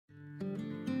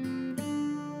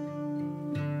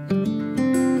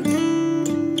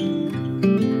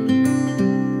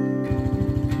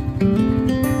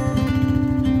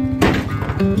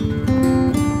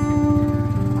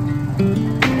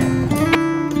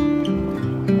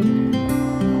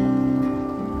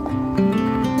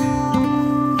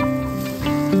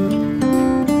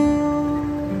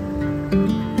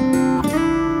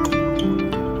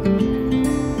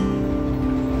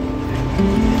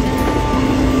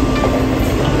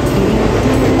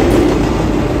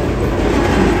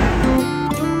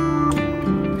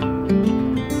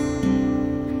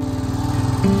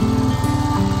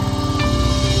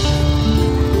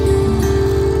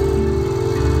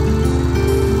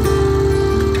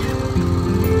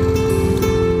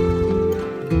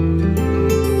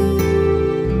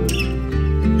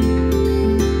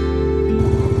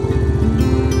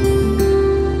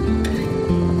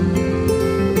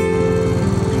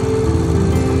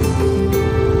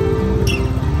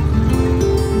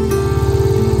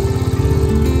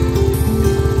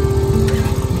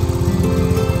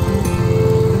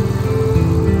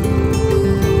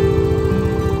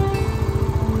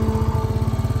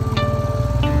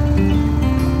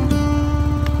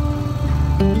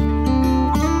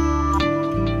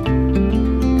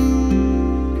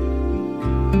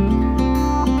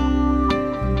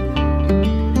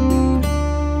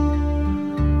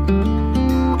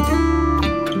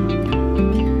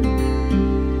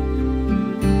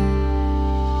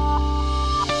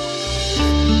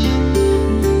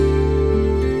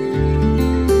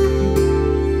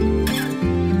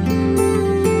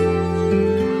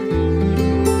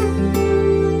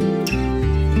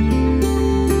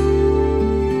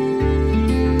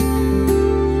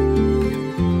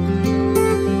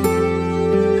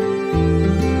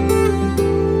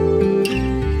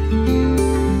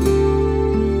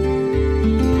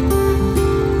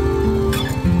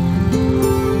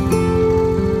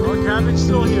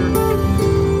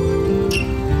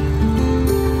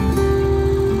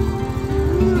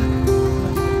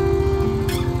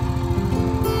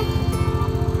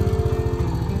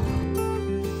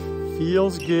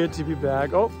Feels good to be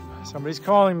back. Oh, somebody's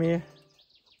calling me.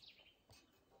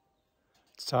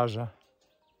 It's Tacia.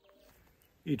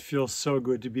 It feels so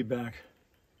good to be back.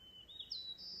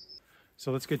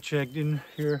 So let's get checked in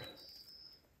here.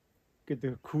 Get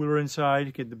the cooler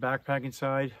inside, get the backpack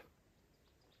inside.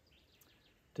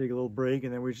 Take a little break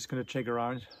and then we're just gonna check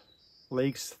around.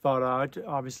 Lakes thawed out,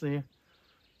 obviously.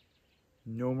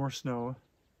 No more snow.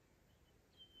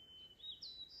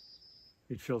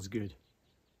 It feels good.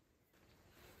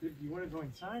 Dude, do you want to go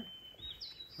inside?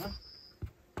 Huh?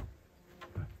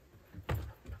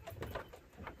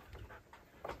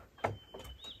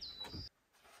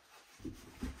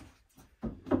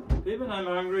 Babe and I'm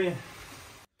hungry.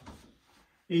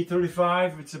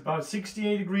 8:35. It's about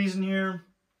 68 degrees in here.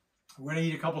 We're gonna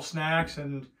eat a couple snacks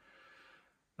and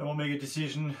then we'll make a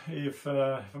decision if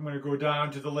I'm gonna go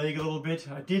down to the lake a little bit.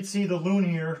 I did see the loon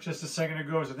here just a second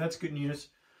ago, so that's good news.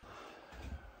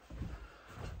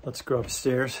 Let's go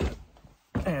upstairs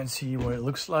and see what it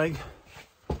looks like.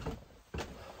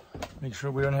 Make sure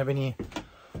we don't have any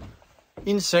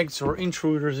insects or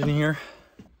intruders in here.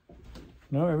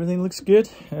 No, everything looks good.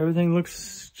 Everything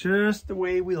looks just the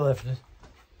way we left it.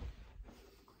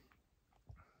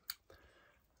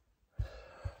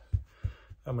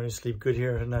 I'm gonna sleep good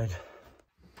here tonight.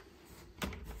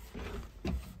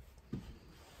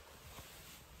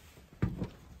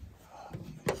 Oh,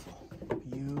 beautiful,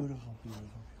 beautiful, beautiful.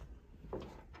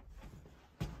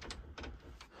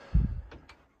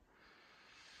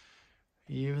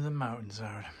 Even the mountains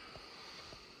out.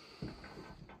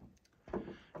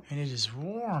 And it is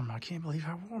warm. I can't believe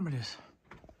how warm it is.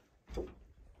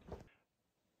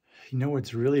 You know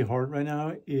what's really hard right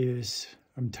now is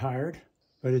I'm tired,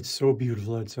 but it's so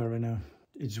beautiful outside right now.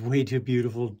 It's way too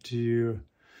beautiful to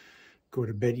go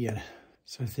to bed yet.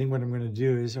 So I think what I'm gonna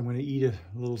do is I'm gonna eat a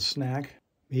little snack.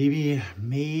 Maybe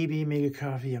make a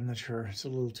coffee, I'm not sure. It's a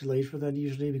little too late for that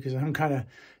usually because I'm kind of,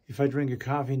 if I drink a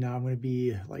coffee now, I'm gonna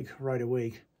be like right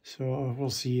awake. So we'll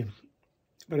see.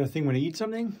 But I think I'm gonna eat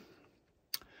something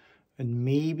and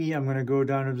maybe I'm gonna go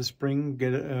down to the spring,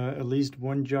 get at least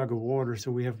 1 jug of water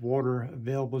so we have water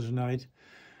available tonight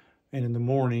and in the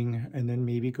morning, and then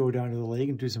maybe go down to the lake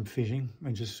and do some fishing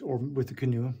and just, or with the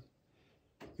canoe,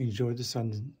 enjoy the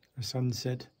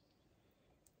sunset.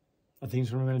 I think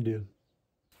that's what I'm gonna do.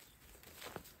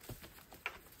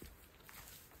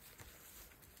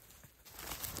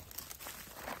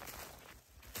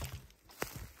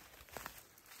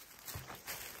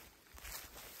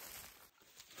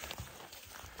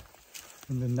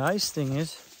 And the nice thing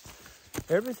is,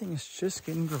 everything is just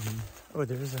getting green. Oh,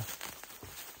 there's a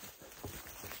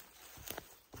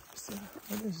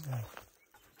What is that?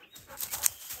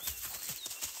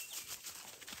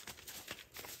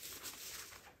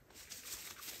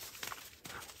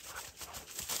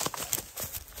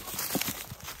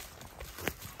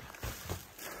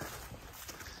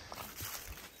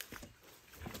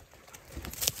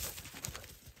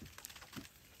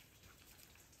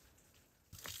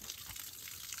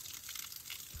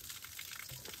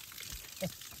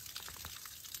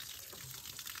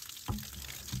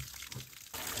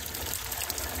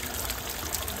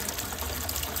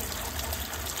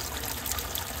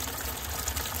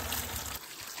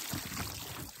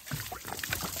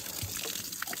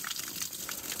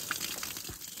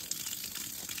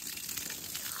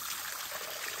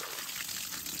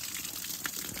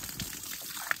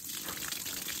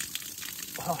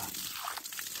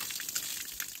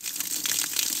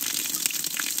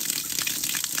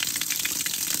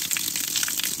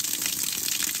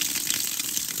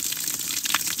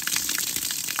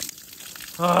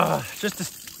 Oh. Just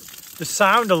the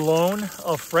sound alone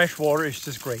of fresh water is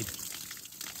just great.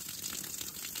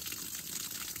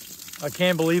 I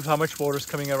can't believe how much water is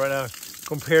coming out right now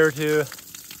compared to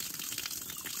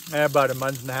about a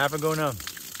month and a half ago now.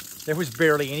 There was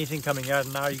barely anything coming out,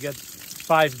 and now you get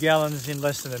 5 gallons in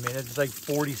less than a minute. It's like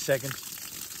 40 seconds.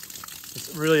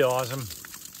 It's really awesome.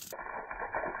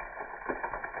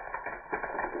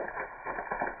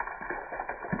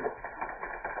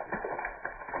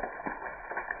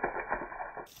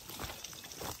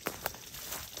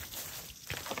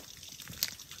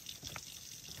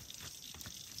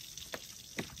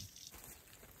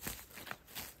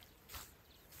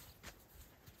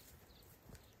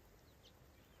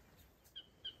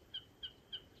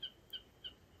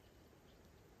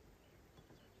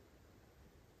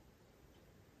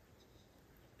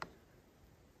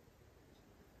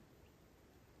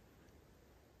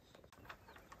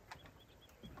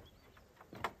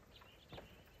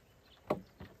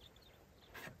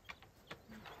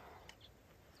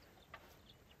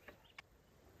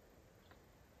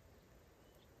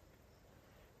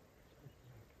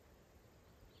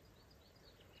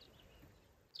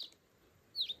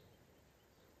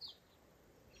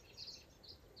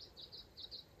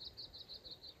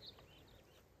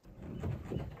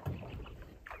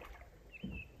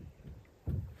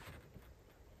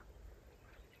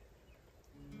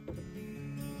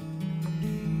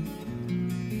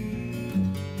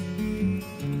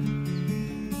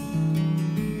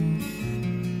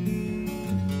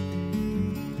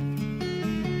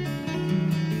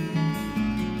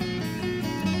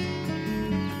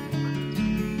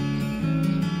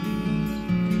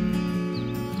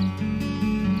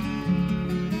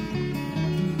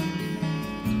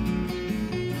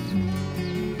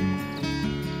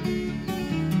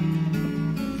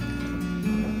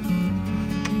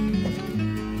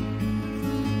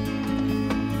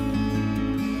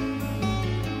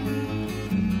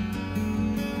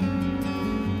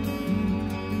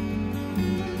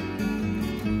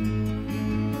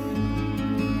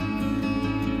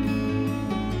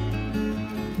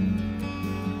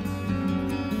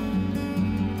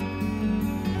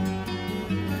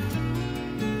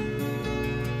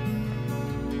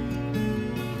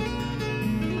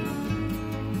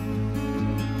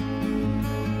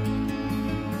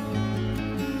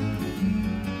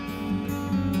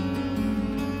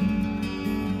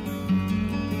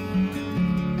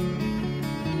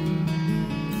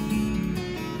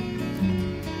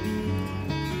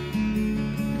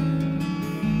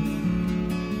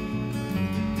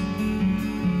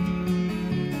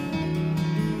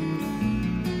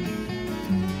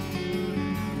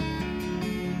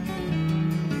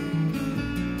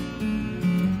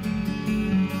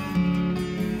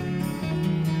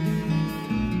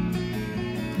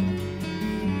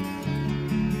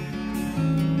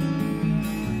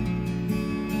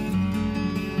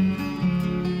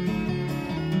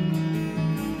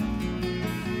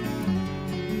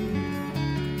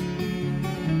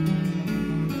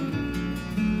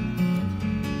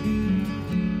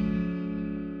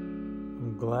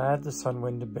 Glad the sun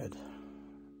went to bed,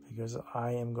 because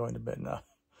I am going to bed now.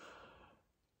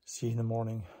 See you in the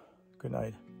morning. Good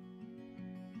night.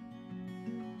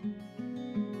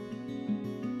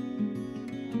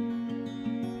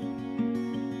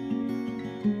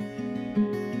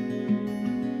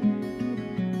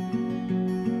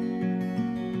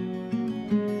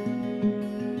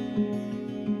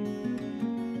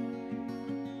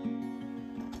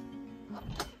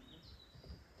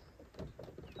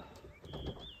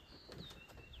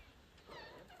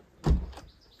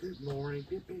 Good morning,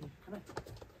 good baby. Come on.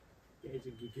 Dad's a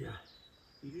good girl.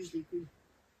 Did you sleep good?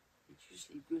 Did you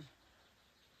sleep good?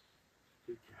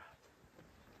 Good girl.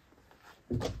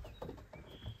 What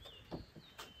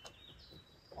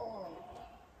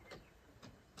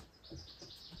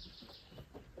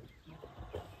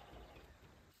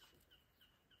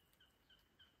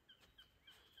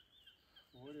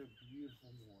a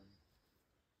beautiful morning.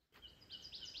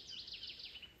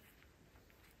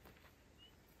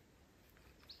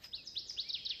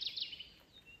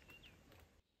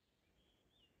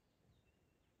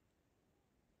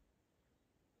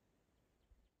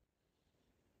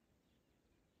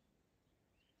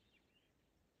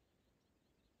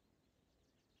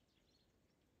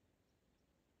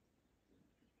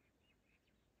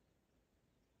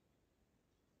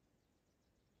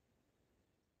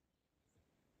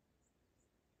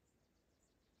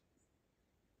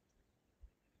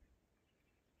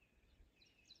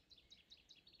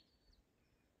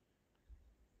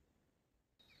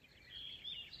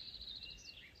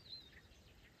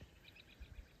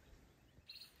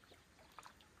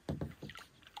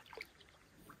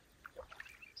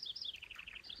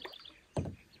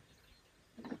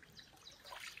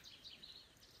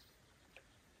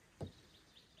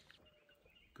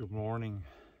 Good morning.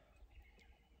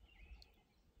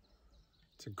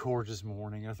 It's a gorgeous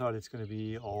morning. I thought it's going to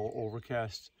be all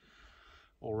overcast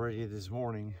already this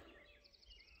morning.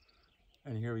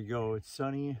 And here we go. It's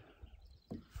sunny.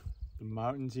 The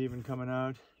mountains even coming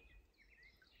out.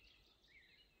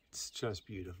 It's just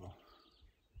beautiful.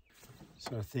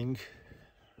 So I think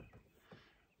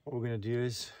what we're going to do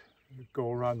is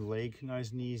go around the lake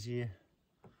nice and easy.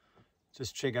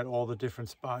 Just check out all the different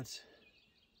spots.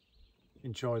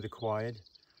 Enjoy the quiet.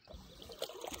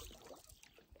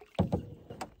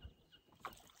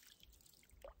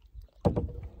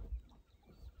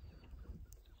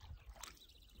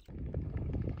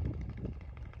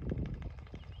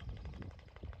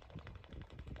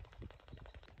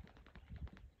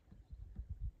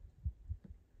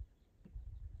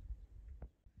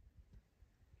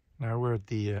 Now we're at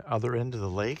the other end of the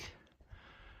lake.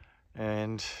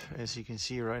 And as you can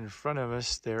see right in front of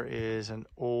us, there is an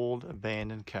old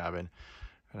abandoned cabin.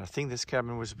 And I think this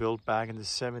cabin was built back in the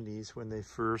 70s when they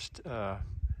first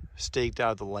staked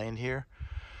out the land here.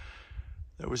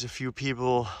 There was a few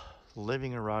people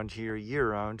living around here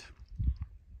year-round.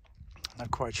 Not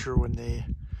quite sure when they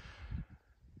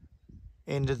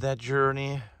ended that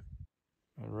journey.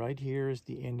 And right here is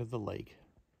the end of the lake.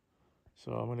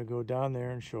 So I'm going to go down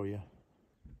there and show you.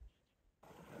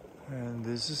 And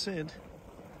this is it.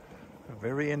 The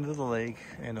very end of the lake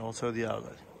and also the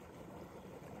outlet.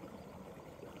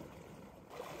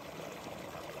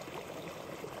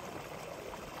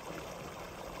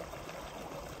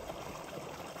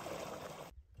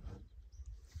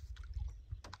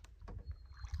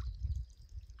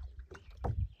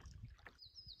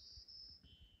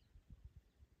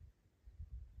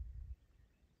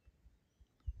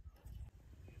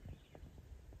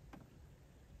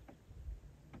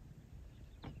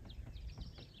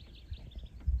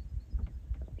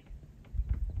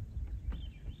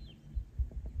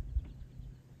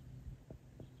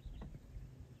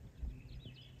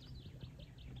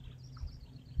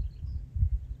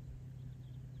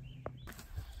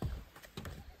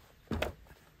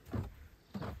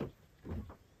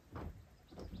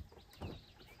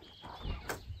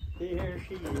 There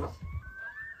she is.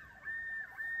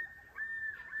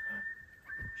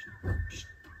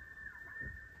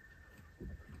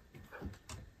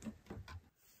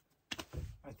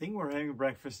 I think we're having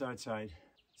breakfast outside.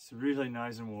 It's really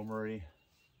nice and warm already.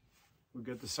 We've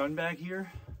got the sun back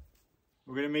here.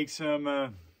 We're gonna make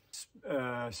some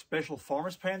special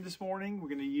farmer's pan this morning. We're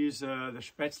gonna use the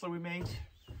spätzle we made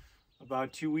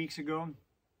about 2 weeks ago.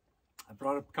 I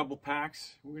brought up a couple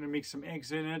packs. We're gonna make some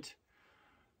eggs in it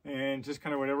and just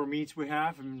kind of whatever meats we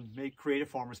have and create a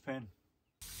farmer's pan.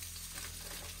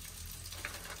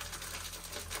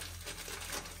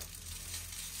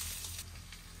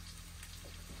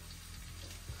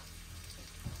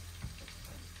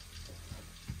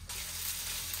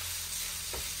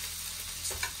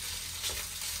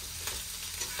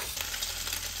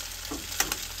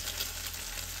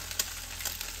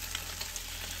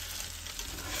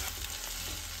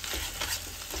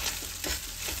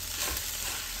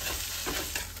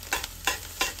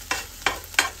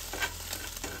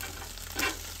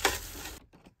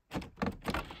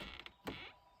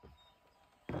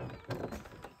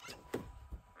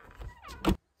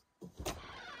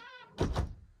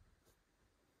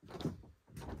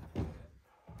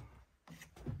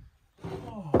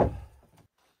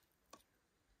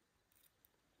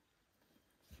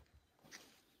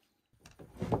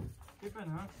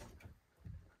 Huh?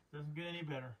 Doesn't get any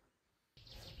better.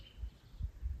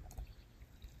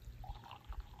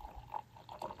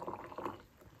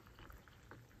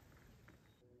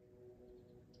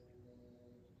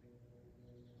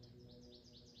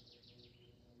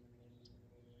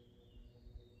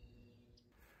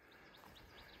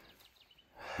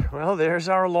 Well, there's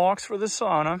our logs for the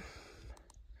sauna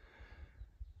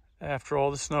after all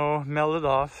the snow melted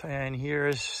off. And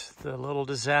here's the little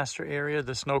disaster area.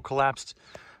 The snow collapsed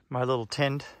my little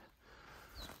tent.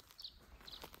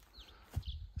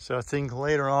 So I think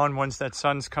later on, once that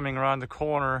sun's coming around the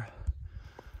corner,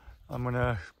 I'm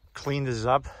gonna clean this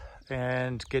up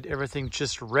and get everything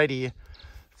just ready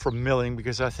for milling,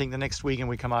 because I think the next weekend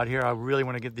we come out here, I really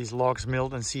want to get these logs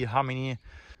milled and see how many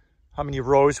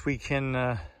rows we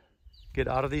can get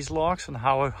out of these logs and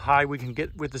how high we can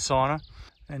get with the sauna,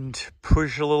 and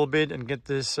push a little bit and get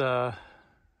this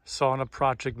sauna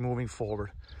project moving forward.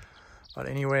 But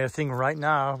anyway, I think right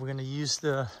now we're going to use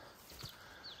the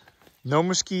no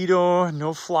mosquito,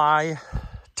 no fly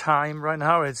time right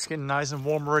now. It's getting nice and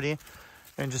warm already,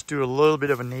 and just do a little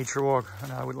bit of a nature walk.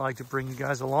 And I would like to bring you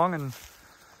guys along and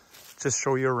just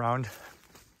show you around.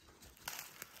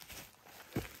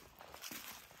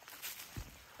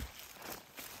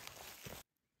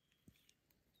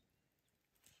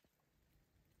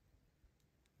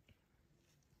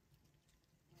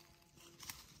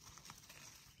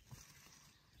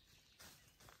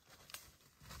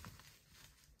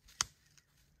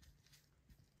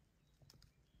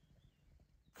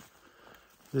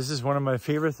 This is one of my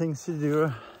favorite things to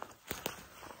do,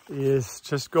 is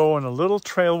just go on a little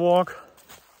trail walk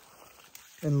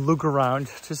and look around.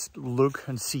 Just look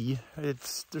and see.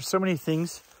 There's so many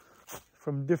things,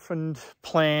 from different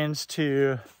plants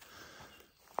to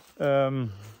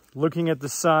looking at the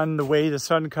sun, the way the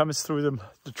sun comes through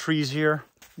the trees here.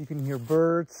 You can hear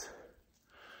birds.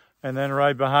 And then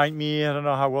right behind me, I don't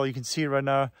know how well you can see it right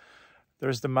now,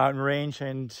 there's the mountain range,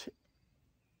 and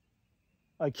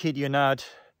I kid you not,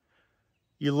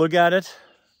 you look at it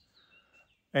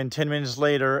and 10 minutes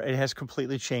later it has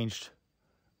completely changed.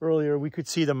 Earlier we could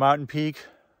see the mountain peak.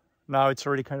 Now it's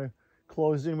already kind of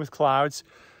closed in with clouds.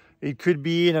 It could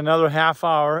be in another half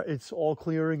hour it's all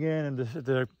clear again, and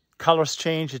the colors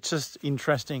change. It's just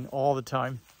interesting all the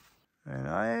time. And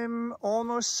I'm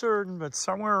almost certain, but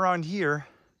somewhere around here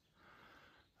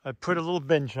I put a little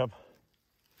bench up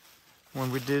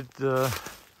when we did the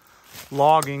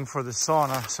logging for the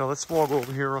sauna. So let's walk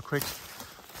over here real quick.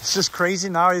 It's just crazy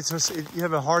now. You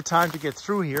have a hard time to get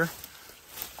through here.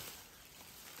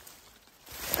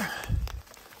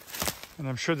 And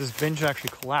I'm sure this bench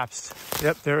actually collapsed.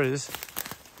 Yep, there it is.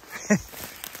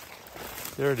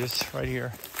 There it is, right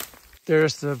here.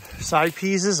 There's the side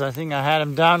pieces. I think I had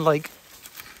them down like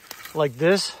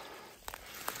this.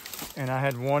 And I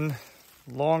had one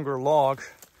longer log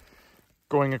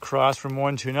going across from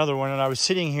one to another one. And I was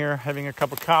sitting here having a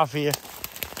cup of coffee.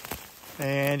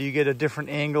 And you get a different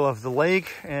angle of the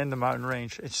lake and the mountain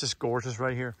range. It's just gorgeous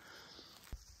right here.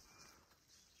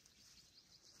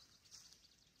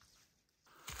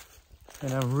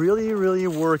 And I'm really, really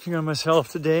working on myself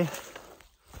today,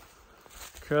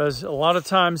 because a lot of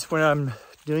times when I'm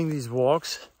doing these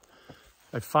walks,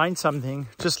 I find something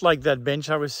just like that bench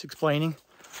I was explaining,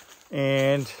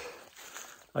 and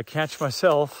I catch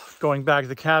myself going back to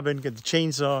the cabin, get the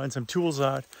chainsaw and some tools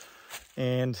out,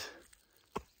 and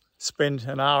spend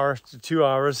an hour to 2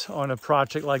 hours on a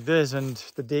project like this, and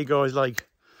the day goes like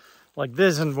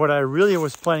this, and what I really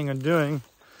was planning on doing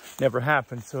never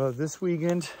happened. So this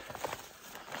weekend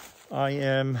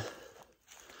I'm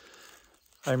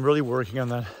really working on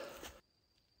that,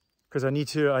 because I need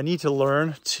to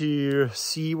learn to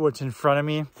see what's in front of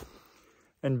me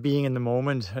and being in the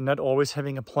moment, and not always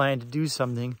having a plan to do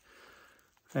something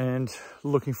and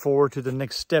looking forward to the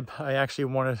next step. I actually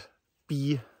want to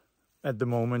be at the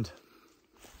moment.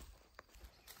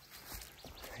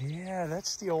 Yeah,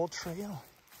 that's the old trail.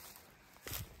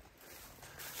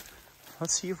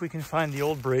 Let's see if we can find the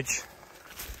old bridge.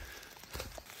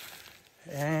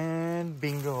 And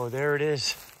bingo, there it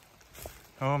is.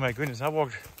 Oh my goodness, I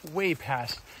walked way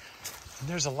past. And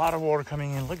there's a lot of water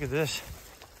coming in. Look at this.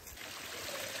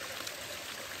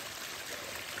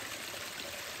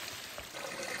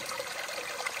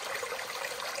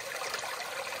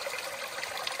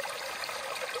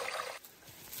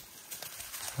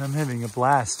 I'm having a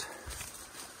blast.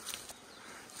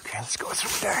 Okay, let's go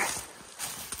through there.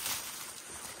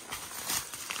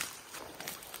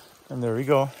 And there we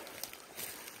go.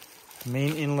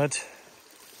 Main inlet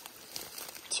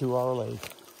to our lake.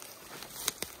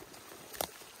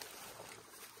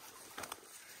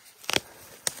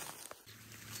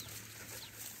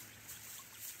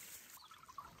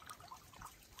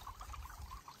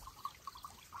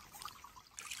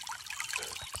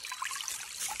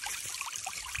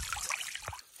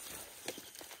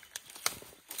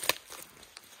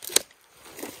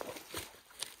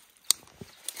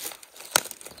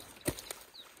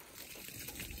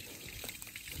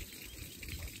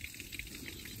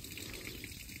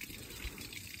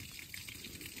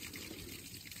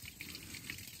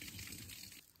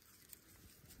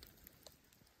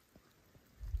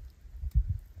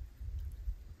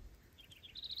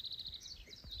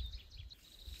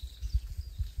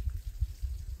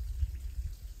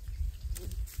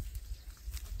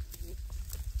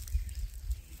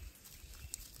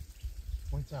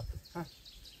 What's up? Huh?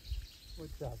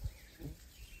 What's up?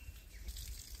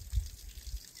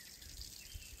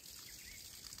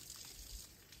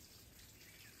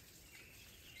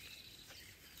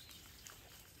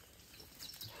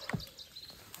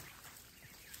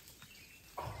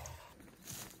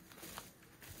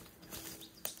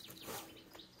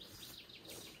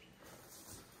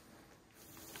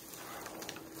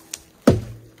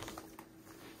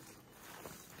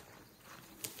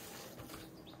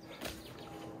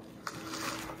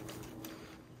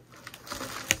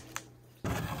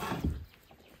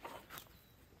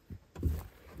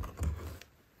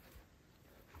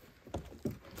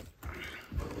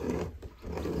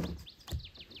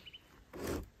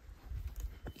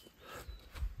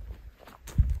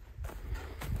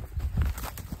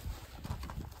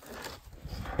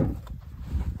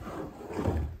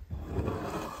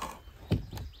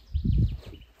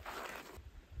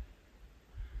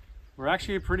 We're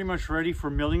actually pretty much ready for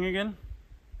milling again.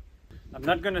 I'm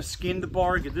not going to skin the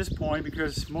bark at this point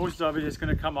because most of it is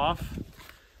going to come off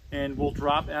and will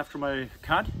drop after my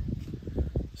cut.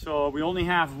 So we only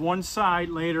have one side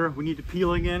later we need to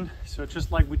peel again. So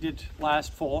just like we did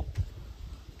last fall.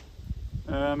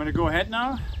 I'm going to go ahead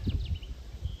now,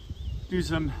 do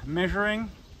some measuring,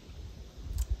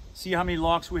 see how many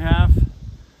logs we have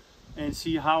and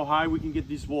see how high we can get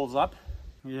these walls up.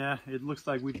 Yeah, it looks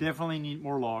like we definitely need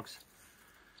more logs.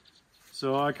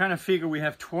 So I kind of figure we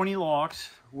have 20 logs,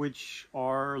 which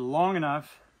are long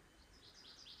enough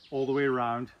all the way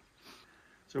around.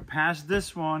 So past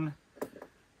this one,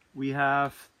 we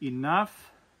have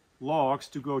enough logs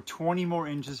to go 20 more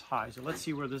inches high. So let's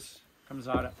see where this comes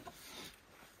out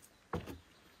at.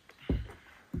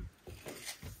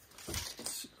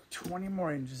 It's 20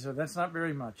 more inches, so that's not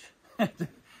very much.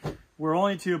 We're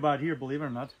only to about here, believe it or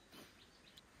not.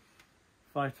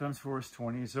 5 times 4 is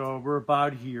 20, so we're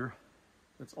about here.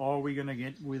 That's all we're gonna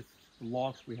get with the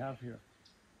logs we have here.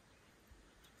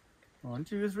 1,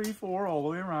 2, 3, 4, all the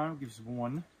way around gives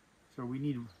 1. So we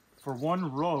need, for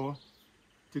one row,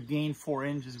 to gain 4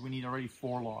 inches, we need already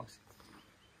 4 logs.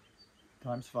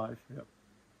 Times 5, yep.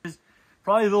 It's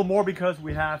probably a little more because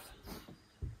we have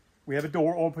a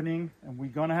door opening and we're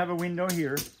gonna have a window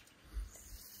here.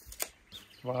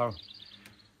 Wow,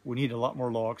 we need a lot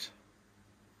more logs.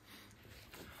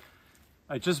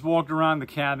 I just walked around the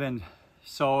cabin.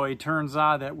 So it turns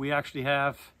out that we actually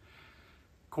have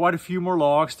quite a few more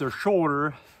logs. They're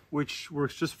shorter, which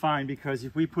works just fine because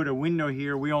if we put a window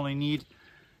here, we only need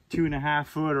 2.5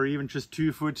 foot or even just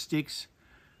 2 foot sticks,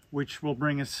 which will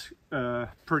bring us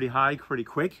pretty high, pretty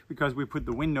quick because we put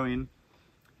the window in.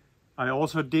 I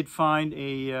also did find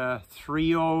a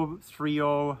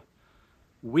 3.0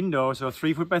 window, so a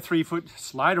 3 foot by 3 foot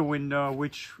slider window,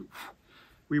 which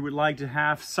we would like to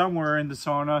have somewhere in the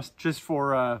sauna just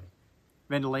for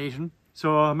ventilation.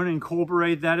 So I'm going to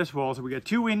incorporate that as well. So we got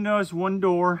 2 windows, 1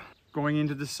 door going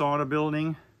into the sauna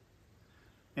building.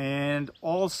 And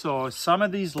also some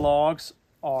of these logs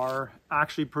are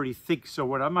actually pretty thick. So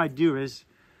what I might do is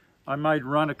I might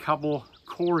run a couple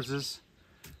courses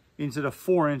instead of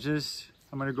 4 inches.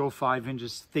 I'm going to go 5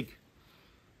 inches thick.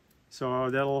 So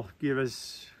that'll give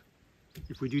us,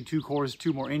 if we do 2 courses,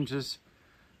 2 more inches.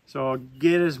 So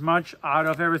get as much out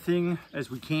of everything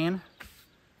as we can.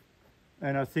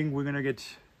 And I think we're gonna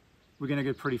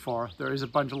get pretty far. There is a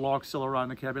bunch of logs still around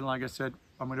the cabin. Like I said,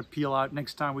 I'm gonna peel out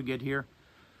next time we get here.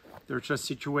 They're just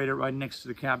situated right next to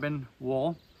the cabin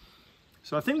wall.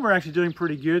 So I think we're actually doing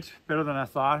pretty good, better than I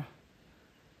thought.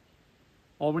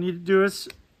 All we need to do is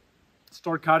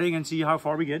start cutting and see how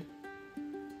far we get.